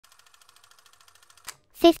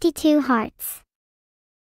52 hearts.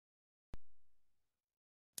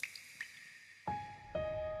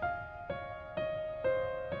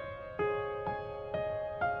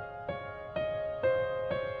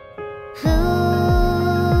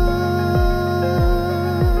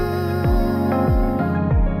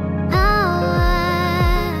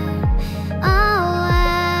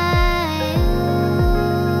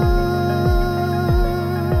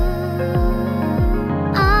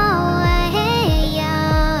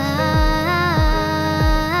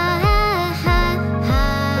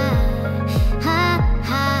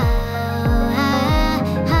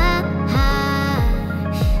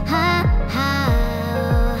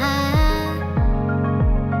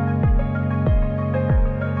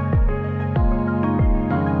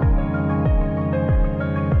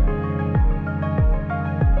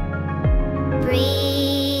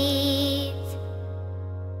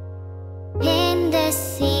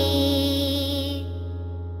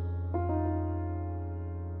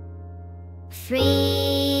 Free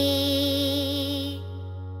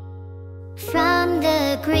from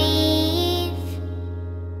the grief,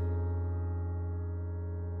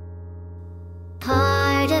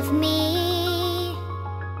 part of me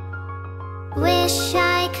wish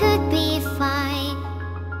I could be fine.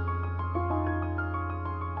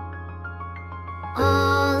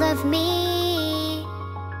 All of me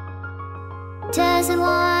doesn't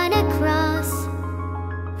wanna cross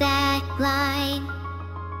that line.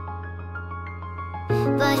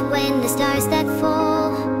 But when the stars that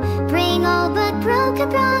fall bring all but broken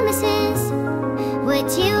promises,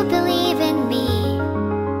 would you believe in me?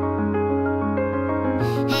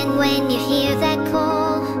 And when you hear that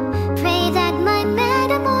call, pray that my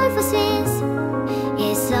metamorphosis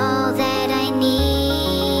is all that I need.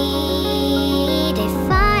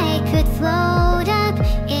 If I could float up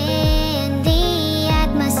in the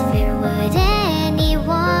atmosphere, would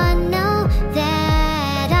anyone know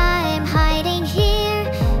that I'm hiding here?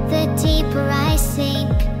 The deeper I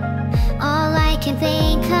sink, all I can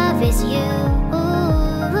think of is you.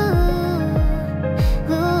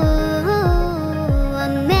 A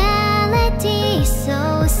melody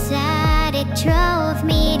so sad it drove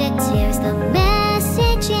me to tears. The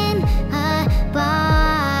message in a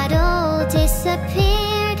bottle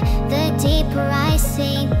disappeared. The deeper I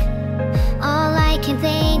sink, all I can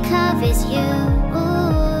think of is you.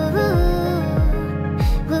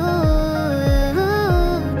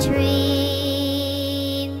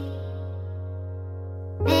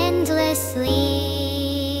 Endlessly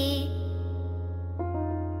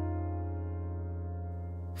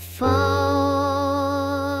fall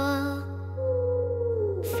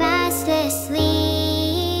fast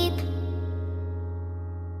asleep.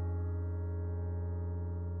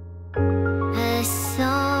 A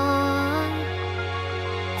song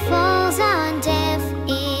falls on deaf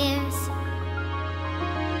ears.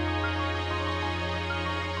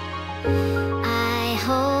 I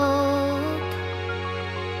hope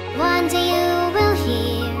one day you will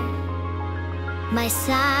hear my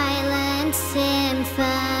silent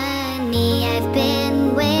symphony. I've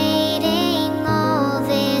been waiting all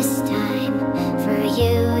this time for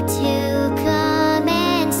you to come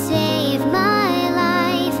and save my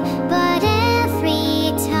life. But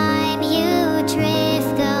every time you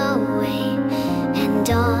drift away and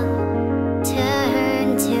dawn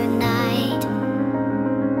turn to night,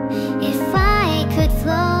 if I could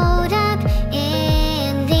float up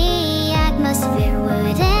in the atmosphere,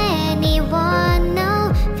 would anyone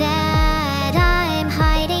know that I'm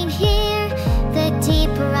hiding here? The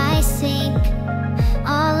deeper I sink,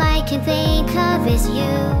 all I can think of is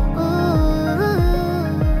you.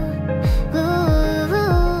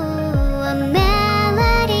 A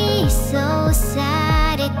melody so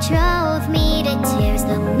sad it drove me to tears.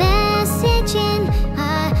 The message in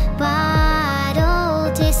a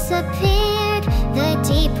bottle disappeared. The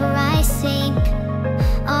deeper I sink,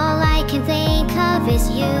 all I can think of is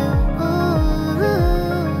you.